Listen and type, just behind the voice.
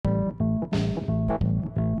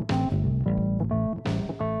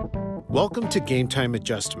Welcome to Game Time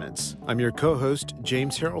Adjustments. I'm your co-host,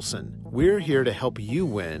 James Harrelson. We're here to help you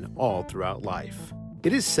win all throughout life.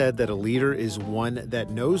 It is said that a leader is one that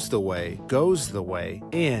knows the way, goes the way,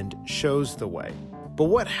 and shows the way. But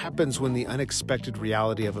what happens when the unexpected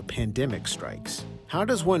reality of a pandemic strikes? How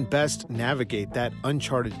does one best navigate that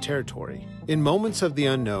uncharted territory? In moments of the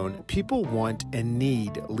unknown, people want and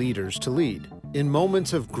need leaders to lead. In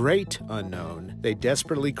moments of great unknown, they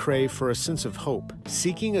desperately crave for a sense of hope,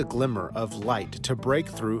 seeking a glimmer of light to break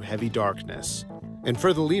through heavy darkness. And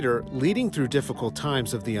for the leader, leading through difficult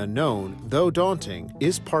times of the unknown, though daunting,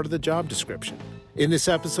 is part of the job description. In this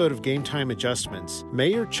episode of Game Time Adjustments,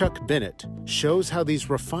 Mayor Chuck Bennett shows how these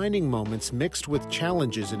refining moments mixed with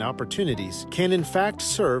challenges and opportunities can in fact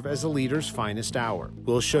serve as a leader's finest hour.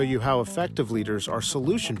 We'll show you how effective leaders are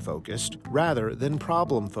solution-focused rather than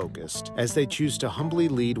problem-focused, as they choose to humbly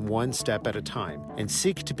lead one step at a time and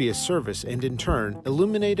seek to be a service and in turn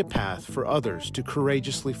illuminate a path for others to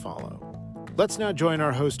courageously follow. Let's now join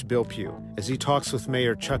our host Bill Pugh as he talks with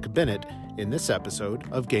Mayor Chuck Bennett in this episode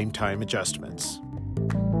of Game Time Adjustments.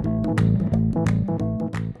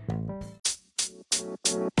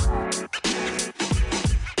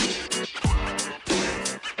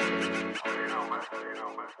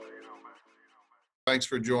 Thanks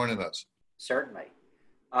for joining us. Certainly.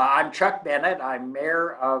 I'm Chuck Bennett. I'm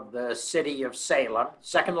mayor of the city of Salem,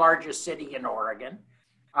 second largest city in Oregon.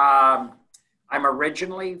 I'm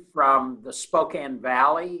originally from the Spokane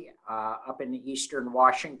Valley up in eastern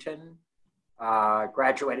Washington.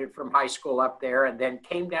 Graduated from high school up there and then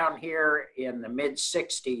came down here in the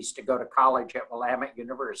mid-60s to go to college at Willamette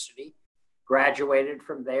University. Graduated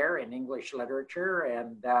from there in English literature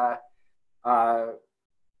and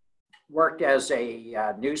worked as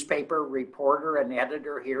a newspaper reporter and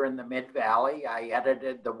editor here in the Mid-Valley. I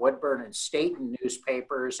edited the Woodburn and Stayton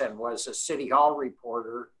newspapers and was a City Hall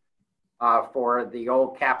reporter for the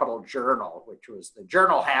old Capital Journal, which was the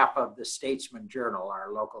journal half of the Statesman Journal,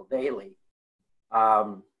 our local daily.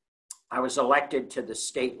 I was elected to the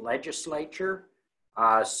state legislature,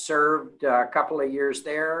 served a couple of years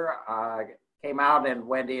there, came out and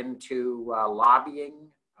went into lobbying,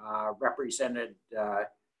 represented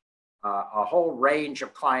a whole range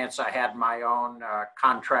of clients. I had my own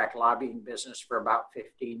contract lobbying business for about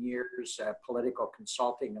 15 years, political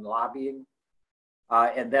consulting and lobbying.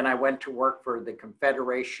 And then I went to work for the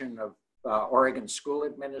Confederation of Oregon School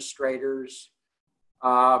Administrators.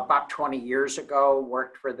 About 20 years ago,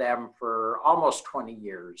 worked for them for almost 20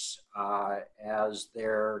 years as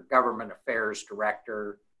their government affairs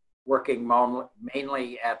director, working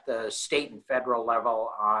mainly at the state and federal level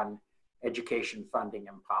on education funding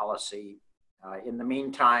and policy. In the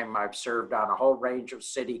meantime, I've served on a whole range of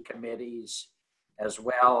city committees, as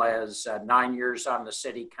well as 9 years on the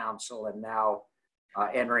city council, and now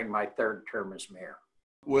entering my third term as mayor.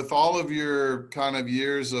 With all of your kind of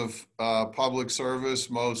years of public service,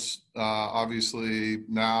 most obviously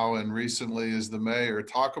now and recently as the mayor,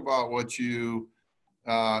 talk about what you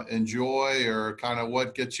enjoy or kind of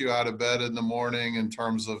what gets you out of bed in the morning in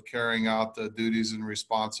terms of carrying out the duties and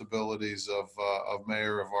responsibilities of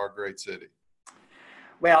mayor of our great city.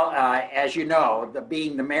 Well, as you know,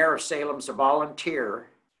 being the mayor of Salem's a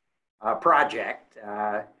volunteer project.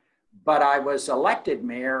 But I was elected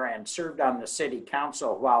mayor and served on the city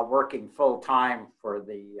council while working full-time for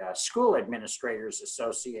the School Administrators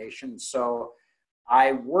Association. So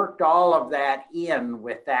I worked all of that in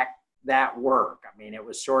with that work. I mean, it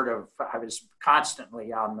was sort of, I was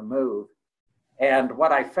constantly on the move. And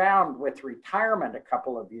what I found with retirement a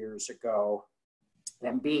couple of years ago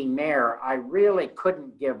and being mayor, I really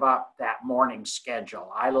couldn't give up that morning schedule.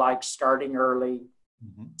 I like starting early,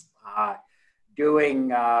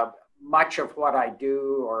 doing much of what I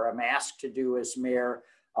do or am asked to do as mayor.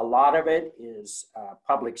 A lot of it is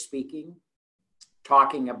public speaking,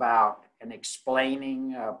 talking about and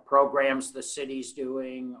explaining programs the city's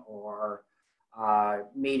doing, or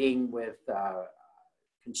meeting with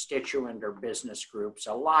constituent or business groups,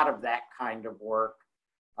 a lot of that kind of work.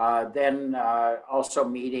 Then also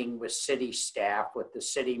meeting with city staff, with the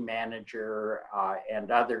city manager and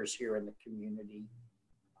others here in the community.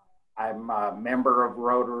 I'm a member of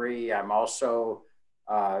Rotary. I'm also,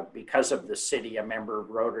 because of the city, a member of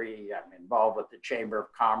Rotary. I'm involved with the Chamber of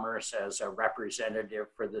Commerce as a representative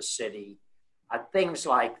for the city. Things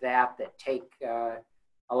like that take a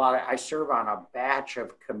lot of, I serve on a batch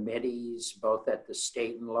of committees, both at the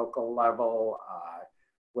state and local level.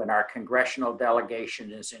 When our congressional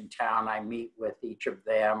delegation is in town, I meet with each of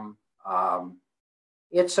them.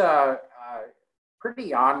 It's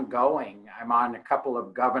pretty ongoing. I'm on a couple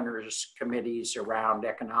of governors' committees around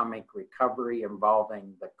economic recovery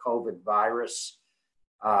involving the COVID virus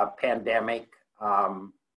pandemic.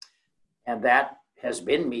 And that has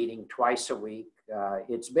been meeting twice a week.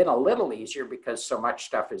 It's been a little easier because so much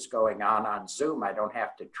stuff is going on Zoom. I don't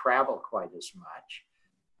have to travel quite as much.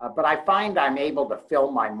 But I find I'm able to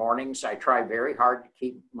fill my mornings. I try very hard to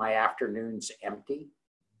keep my afternoons empty.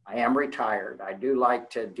 I am retired. I do like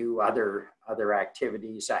to do other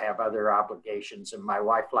activities. I have other obligations, and my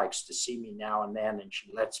wife likes to see me now and then, and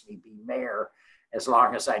she lets me be mayor as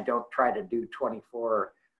long as I don't try to do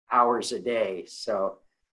 24 hours a day. So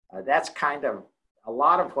that's kind of a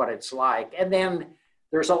lot of what it's like. And then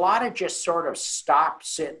there's a lot of just sort of stop,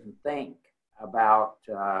 sit, and think about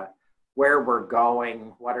where we're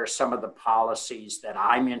going, what are some of the policies that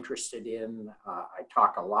I'm interested in. I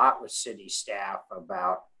talk a lot with city staff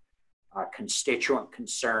about constituent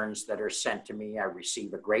concerns that are sent to me. I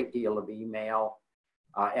receive a great deal of email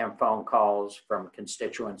and phone calls from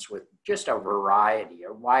constituents with just a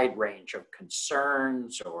wide range of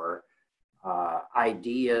concerns or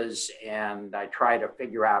ideas, and I try to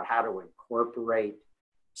figure out how to incorporate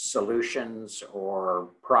solutions or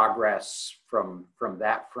progress from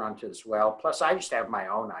that front as well. Plus, I just have my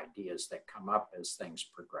own ideas that come up as things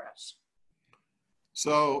progress.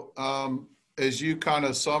 So as you kind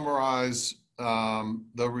of summarize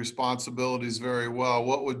the responsibilities very well,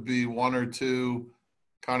 what would be one or two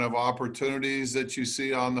kind of opportunities that you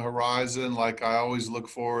see on the horizon? Like, I always look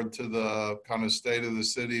forward to the kind of state of the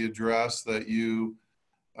city address that you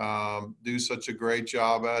do such a great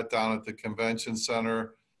job at down at the convention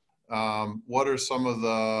center. What are some of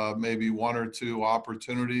the maybe one or two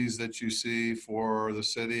opportunities that you see for the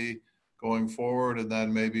city going forward? And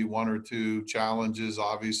then maybe one or two challenges,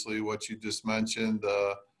 obviously what you just mentioned,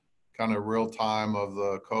 the kind of real time of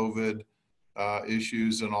the COVID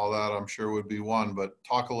issues and all that, I'm sure would be one, but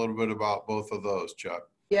talk a little bit about both of those, Chuck.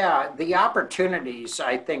 Yeah, the opportunities,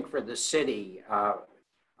 I think, for the city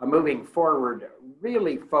moving forward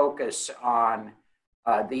really focus on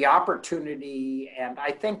the opportunity and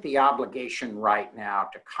I think the obligation right now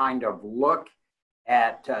to kind of look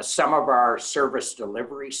at some of our service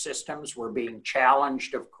delivery systems. We're being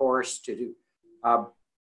challenged, of course, to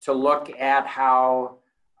look at how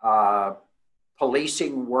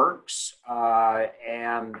policing works,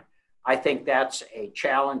 and I think that's a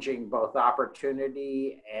challenging both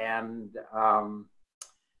opportunity and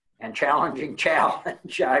challenging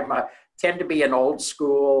challenge. I tend to be an old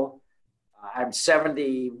school. I'm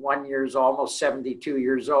 71 years, almost 72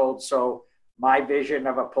 years old, so my vision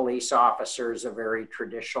of a police officer is a very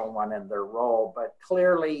traditional one in their role, but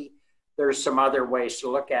clearly there's some other ways to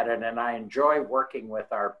look at it, and I enjoy working with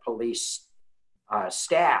our police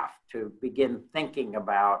staff to begin thinking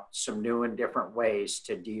about some new and different ways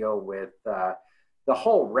to deal with the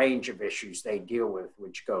whole range of issues they deal with,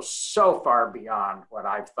 which goes so far beyond what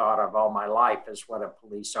I've thought of all my life as what a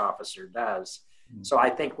police officer does. Mm-hmm. So I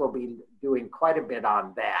think we'll be doing quite a bit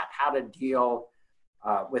on that, how to deal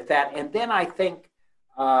with that. And then I think,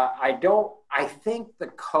 I think the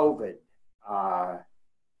COVID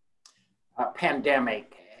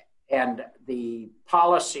pandemic and the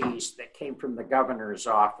policies that came from the governor's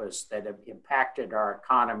office that have impacted our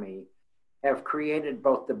economy have created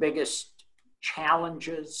both the biggest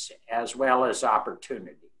challenges as well as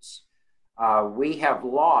opportunities. We have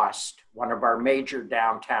lost one of our major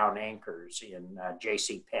downtown anchors in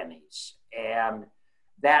JCPenney's, and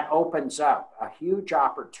that opens up a huge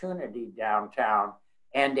opportunity downtown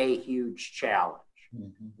and a huge challenge.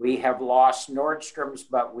 Mm-hmm. We have lost Nordstrom's,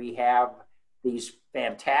 but we have these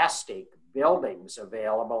fantastic buildings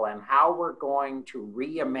available, and how we're going to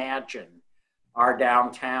reimagine our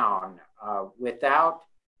downtown without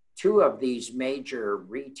two of these major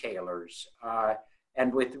retailers.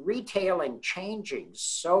 And with retailing changing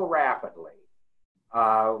so rapidly,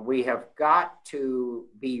 we have got to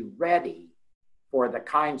be ready for the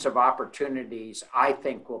kinds of opportunities I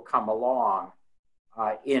think will come along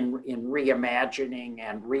in reimagining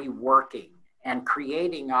and reworking and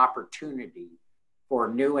creating opportunity for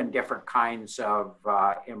new and different kinds of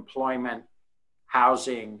employment,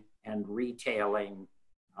 housing, and retailing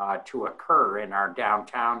to occur in our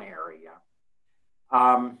downtown area.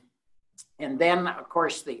 And then, of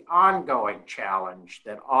course, the ongoing challenge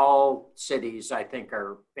that all cities, I think,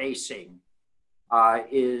 are facing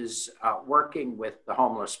is working with the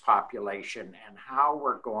homeless population and how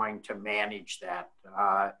we're going to manage that.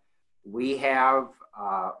 We have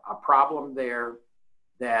a problem there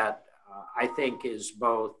that I think is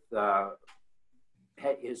both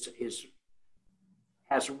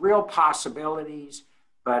has real possibilities,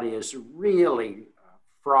 but is really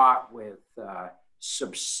fraught with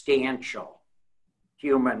substantial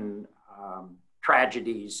human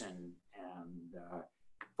tragedies and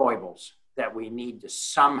foibles that we need to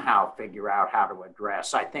somehow figure out how to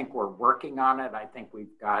address. I think we're working on it. I think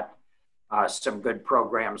we've got some good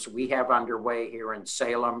programs we have underway here in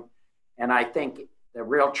Salem. And I think the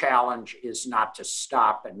real challenge is not to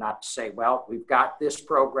stop and not to say, well, we've got this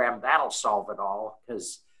program, that'll solve it all,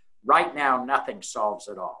 because right now, nothing solves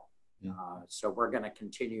it all. Yeah. So we're going to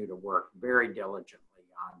continue to work very diligently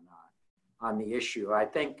on the issue. I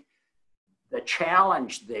think the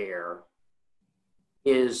challenge there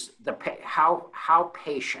is how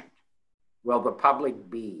patient will the public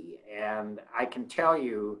be? And I can tell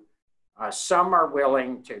you, some are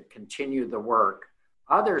willing to continue the work.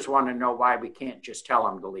 Others want to know why we can't just tell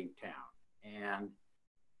them to leave town. And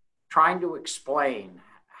trying to explain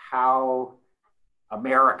how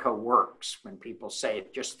America works when people say,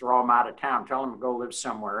 just throw them out of town, tell them to go live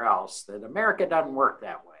somewhere else, that America doesn't work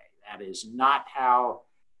that way. That is not how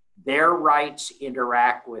their rights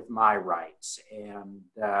interact with my rights and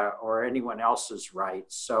or anyone else's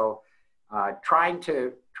rights. So trying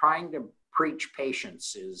to preach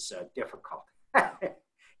patience is difficult.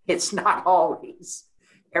 It's not always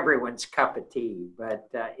everyone's cup of tea, but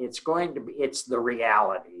it's the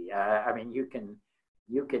reality. I mean, you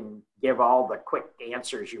can give all the quick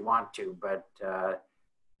answers you want to, but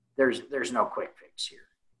there's no quick fix here.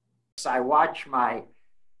 So I watch my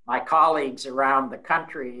colleagues around the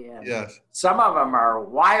country, and yes, some of them are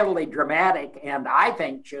wildly dramatic and I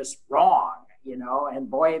think just wrong, and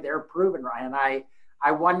boy, they're proven right. And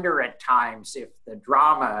I wonder at times if the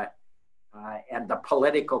drama and the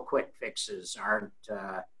political quick fixes aren't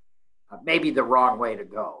maybe the wrong way to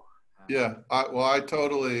go. Yeah, I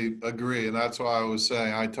totally agree. And that's why I was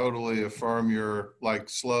saying, I totally affirm your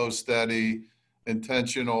slow, steady,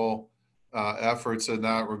 intentional efforts in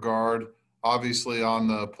that regard. Obviously on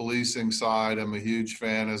the policing side, I'm a huge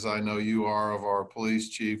fan, as I know you are, of our police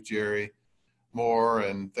chief, Jerry Moore,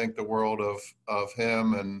 and think the world of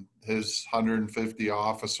him and his 150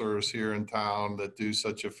 officers here in town that do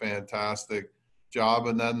such a fantastic job.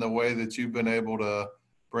 And then the way that you've been able to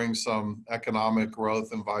bring some economic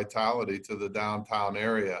growth and vitality to the downtown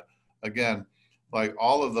area. Again,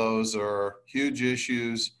 all of those are huge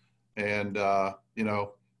issues, and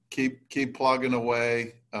keep plugging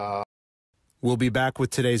away. We'll be back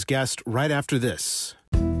with today's guest right after this.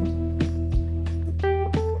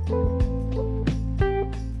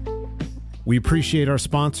 We appreciate our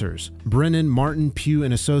sponsors, Brennan, Martin, Pugh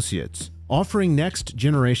 & Associates, offering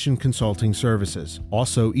next-generation consulting services.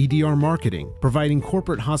 Also, EDR Marketing, providing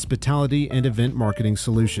corporate hospitality and event marketing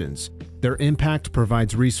solutions. Their impact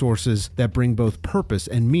provides resources that bring both purpose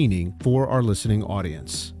and meaning for our listening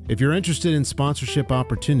audience. If you're interested in sponsorship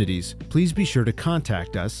opportunities, please be sure to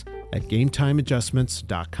contact us at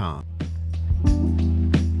GameTimeAdjustments.com.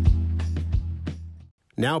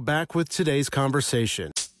 Now back with today's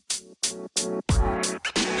conversation.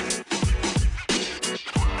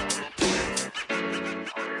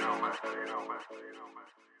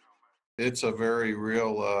 It's a very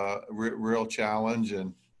real challenge,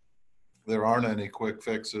 and there aren't any quick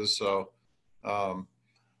fixes. So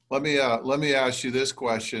let me ask you this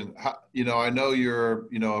question. I know you're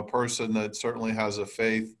a person that certainly has a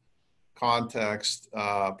faith context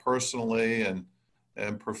personally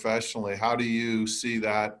and professionally. How do you see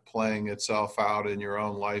that playing itself out in your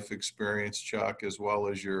own life experience, Chuck, as well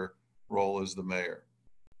as your role as the mayor?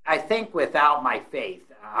 I think without my faith,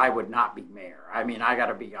 I would not be mayor. I mean, I got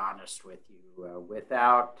to be honest with you.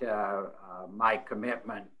 Without my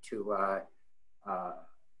commitment to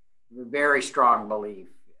very strong belief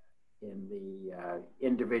in the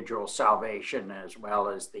individual salvation, as well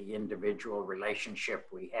as the individual relationship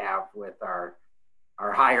we have with our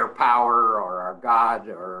higher power or our God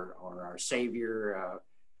or our Savior.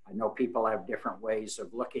 I know people have different ways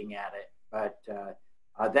of looking at it, but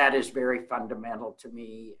that is very fundamental to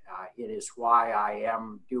me. It is why I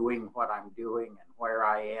am doing what I'm doing and where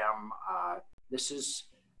I am. This is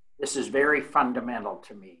very fundamental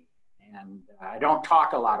to me. And I don't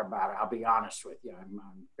talk a lot about it. I'll be honest with you.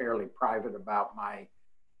 I'm fairly private about my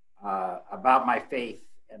faith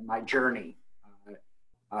and my journey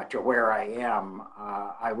to where I am.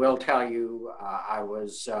 I will tell you, I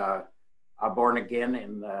was born again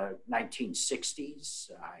in the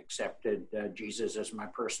 1960s. I accepted Jesus as my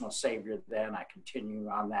personal Savior then. I continue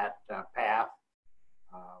on that path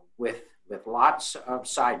with lots of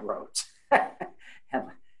side roads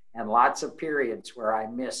and lots of periods where I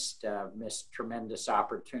missed tremendous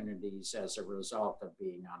opportunities as a result of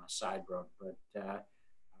being on a side road. But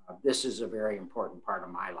this is a very important part of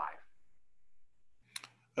my life.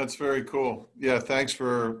 That's very cool. Yeah, thanks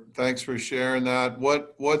for sharing that.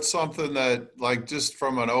 What's something that, like, just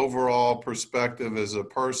from an overall perspective as a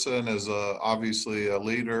person, as a obviously a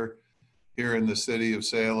leader here in the city of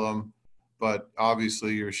Salem, but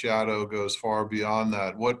obviously your shadow goes far beyond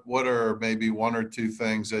that. What are maybe one or two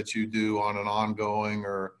things that you do on an ongoing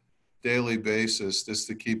or daily basis just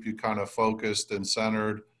to keep you kind of focused and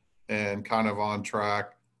centered and kind of on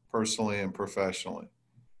track personally and professionally?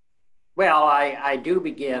 Well, I do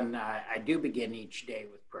begin each day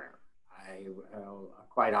with prayer.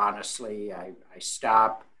 Quite honestly, I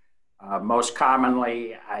stop. Most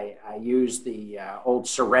commonly, I use the old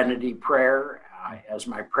Serenity prayer as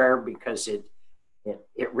my prayer because it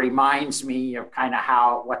reminds me of kind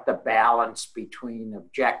of what the balance between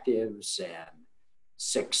objectives and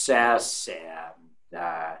success and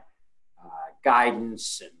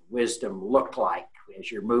guidance and wisdom look like as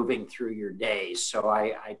you're moving through your days. So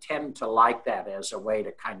I tend to like that as a way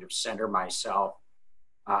to kind of center myself.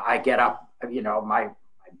 I get up, my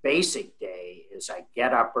basic day is I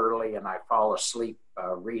get up early and I fall asleep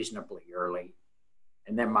reasonably early.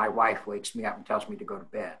 And then my wife wakes me up and tells me to go to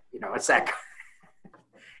bed. It's that,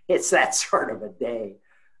 it's that sort of a day.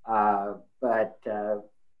 But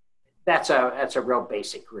that's a real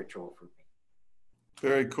basic ritual for me.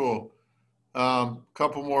 Very cool.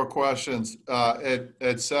 Couple more questions.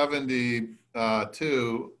 At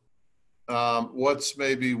 72, what's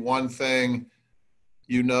maybe one thing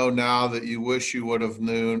now that you wish you would have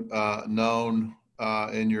known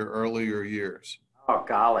in your earlier years? Oh,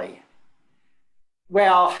 golly.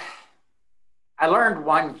 Well, I learned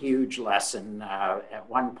one huge lesson at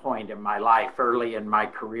one point in my life, early in my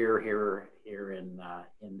career here in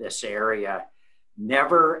this area.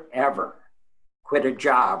 Never, ever quit a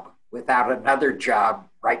job without another job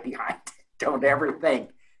right behind it. Don't ever think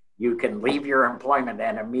you can leave your employment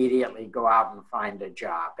and immediately go out and find a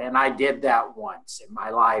job. And I did that once in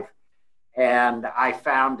my life. And I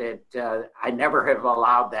found it, I never have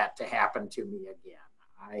allowed that to happen to me again.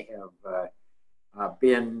 I have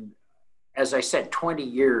been, as I said, 20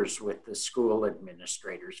 years with the school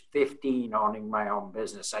administrators, 15 owning my own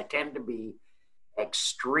business. I tend to be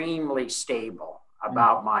extremely stable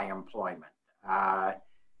about my employment.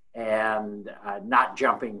 And not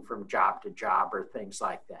jumping from job to job or things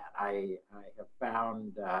like that. I have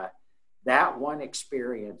found that one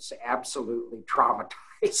experience absolutely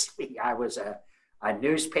traumatized me. I was a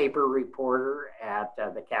newspaper reporter at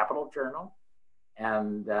the Capital Journal,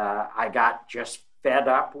 and I got just fed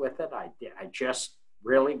up with it. I just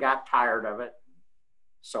really got tired of it.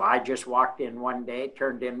 So I just walked in one day,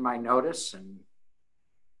 turned in my notice,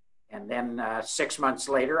 and then 6 months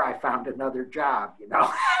later, I found another job,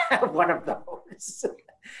 one of those.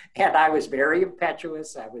 And I was very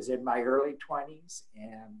impetuous. I was in my early 20s.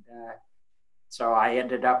 And so I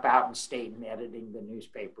ended up out in state and editing the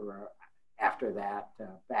newspaper after that,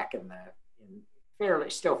 back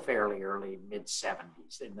still fairly early,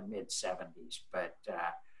 mid-70s, in the mid-70s. But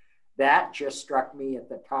that just struck me at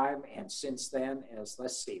the time. And since then,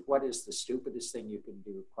 let's see, what is the stupidest thing you can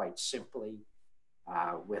do quite simply?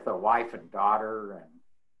 With a wife and daughter and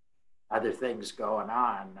other things going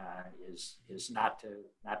on, is not to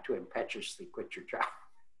impetuously quit your job.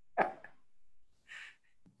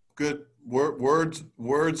 Good words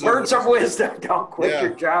of wisdom. Don't quit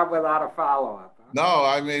your job without a follow-up. Huh? No,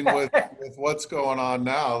 I mean with what's going on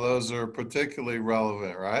now, those are particularly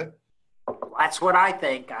relevant, right? That's what I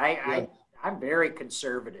think. I'm very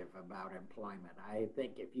conservative about employment. I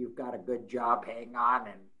think if you've got a good job, hang on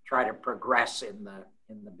and try to progress in the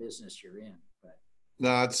business you're in. But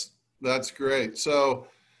no, that's great. So,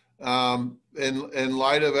 in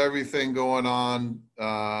light of everything going on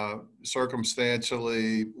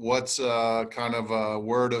circumstantially, what's kind of a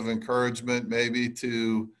word of encouragement maybe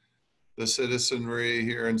to the citizenry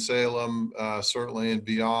here in Salem, certainly and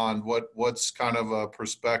beyond? What's kind of a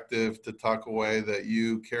perspective to tuck away that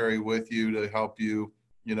you carry with you to help you,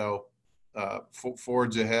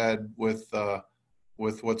 forge ahead with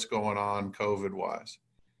what's going on COVID wise?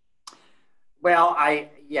 Well,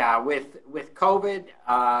 with COVID,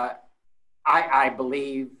 I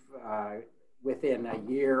believe within a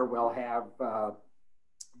year we'll have a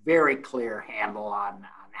very clear handle on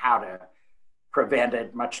how to prevent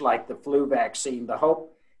it, much like the flu vaccine. The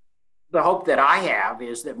hope that I have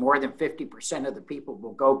is that more than 50% of the people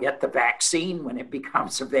will go get the vaccine when it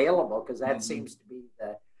becomes available, because that seems to be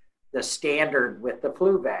the standard with the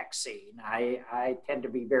flu vaccine. I tend to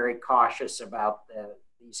be very cautious about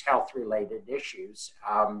these health-related issues.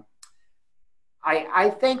 I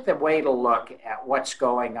think the way to look at what's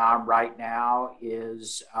going on right now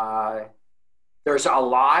is there's a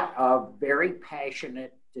lot of very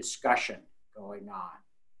passionate discussion going on.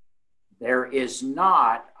 There is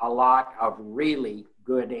not a lot of really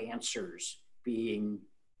good answers being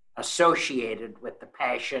associated with the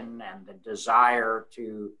passion and the desire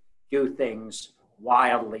to do things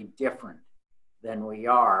wildly different than we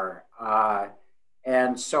are.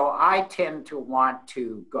 And so I tend to want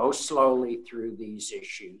to go slowly through these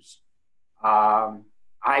issues.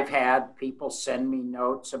 I've had people send me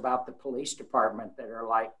notes about the police department that are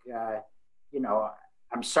like,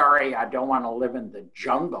 I'm sorry, I don't want to live in the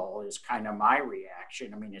jungle is kind of my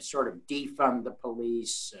reaction. I mean, it's sort of defund the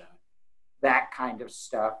police, that kind of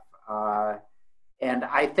stuff. And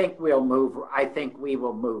I think we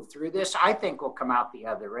will move through this. I think we'll come out the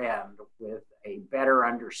other end with a better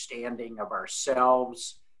understanding of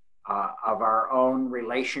ourselves, of our own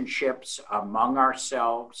relationships among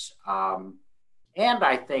ourselves. And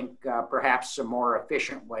I think perhaps some more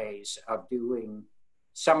efficient ways of doing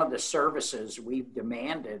some of the services we've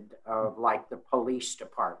demanded of, like the police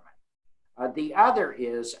department. The other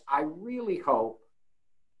is, I really hope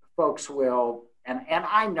folks will, and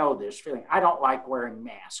I know this feeling, I don't like wearing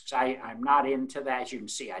masks. I'm not into that. As you can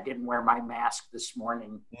see, I didn't wear my mask this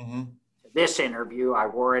morning. Mm-hmm. This interview, I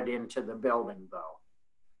wore it into the building though.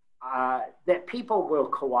 That people will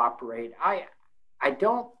cooperate. I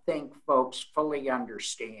don't think folks fully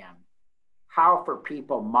understand how, for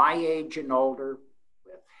people my age and older,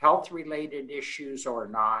 with health-related issues or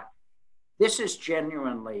not, this is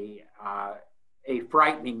genuinely a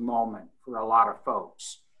frightening moment for a lot of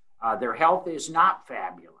folks. Their health is not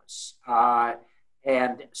fabulous.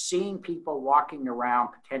 And seeing people walking around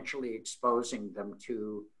potentially exposing them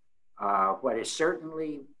to what is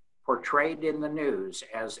certainly portrayed in the news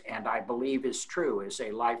as, and I believe is true, is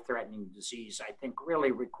a life-threatening disease, I think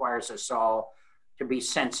really requires us all to be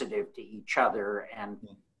sensitive to each other. And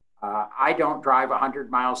I don't drive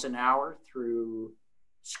 100 miles an hour through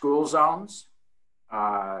school zones.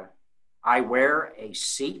 I wear a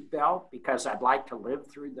seat belt because I'd like to live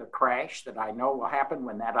through the crash that I know will happen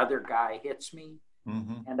when that other guy hits me.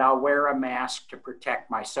 Mm-hmm. And I'll wear a mask to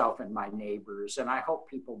protect myself and my neighbors. And I hope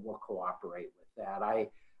people will cooperate with that.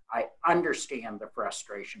 I understand the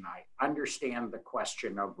frustration. I understand the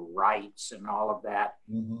question of rights and all of that.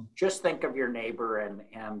 Mm-hmm. Just think of your neighbor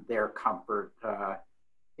and their comfort.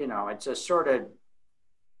 It's a sort of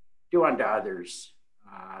do unto others,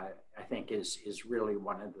 I think is really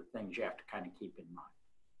one of the things you have to kind of keep in mind.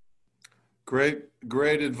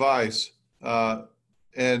 Great advice.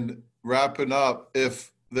 And wrapping up,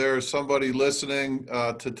 if there's somebody listening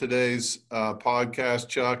to today's podcast,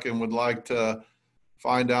 Chuck, and would like to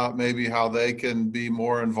find out maybe how they can be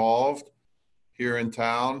more involved here in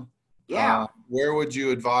town, where would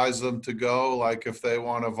you advise them to go? Like if they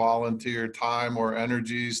want to volunteer time or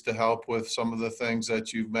energies to help with some of the things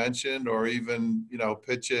that you've mentioned, or even,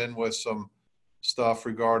 pitch in with some stuff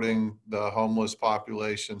regarding the homeless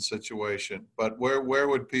population situation. But where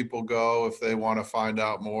would people go if they want to find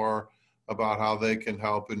out more about how they can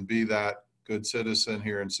help and be that good citizen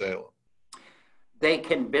here in Salem? They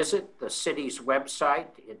can visit the city's website.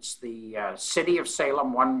 It's the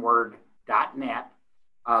cityofsalem, one word, .net.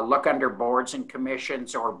 Look under boards and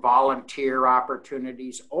commissions or volunteer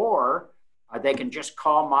opportunities, or they can just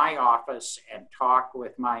call my office and talk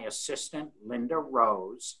with my assistant, Linda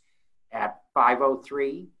Rose, at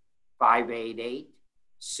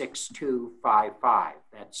 503-588-6255.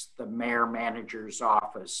 That's the mayor manager's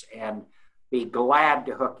office, and be glad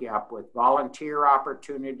to hook you up with volunteer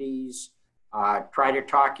opportunities, try to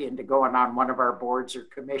talk you into going on one of our boards or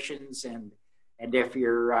commissions. And if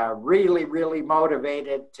you're really, really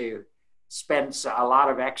motivated to spend a lot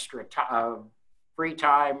of extra free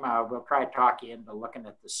time, we'll try to talk you into looking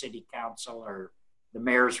at the city council or the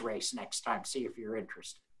mayor's race next time, see if you're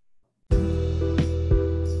interested.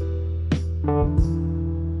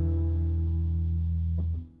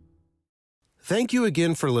 Thank you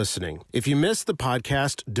again for listening. If you missed the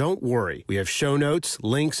podcast, don't worry. We have show notes,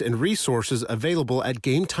 links, and resources available at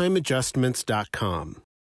GameTimeAdjustments.com.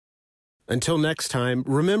 Until next time,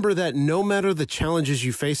 remember that no matter the challenges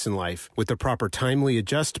you face in life, with the proper timely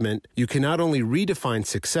adjustment, you can not only redefine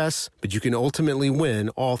success, but you can ultimately win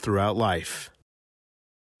all throughout life.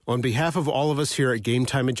 On behalf of all of us here at Game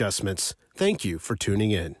Time Adjustments, thank you for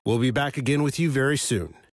tuning in. We'll be back again with you very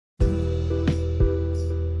soon.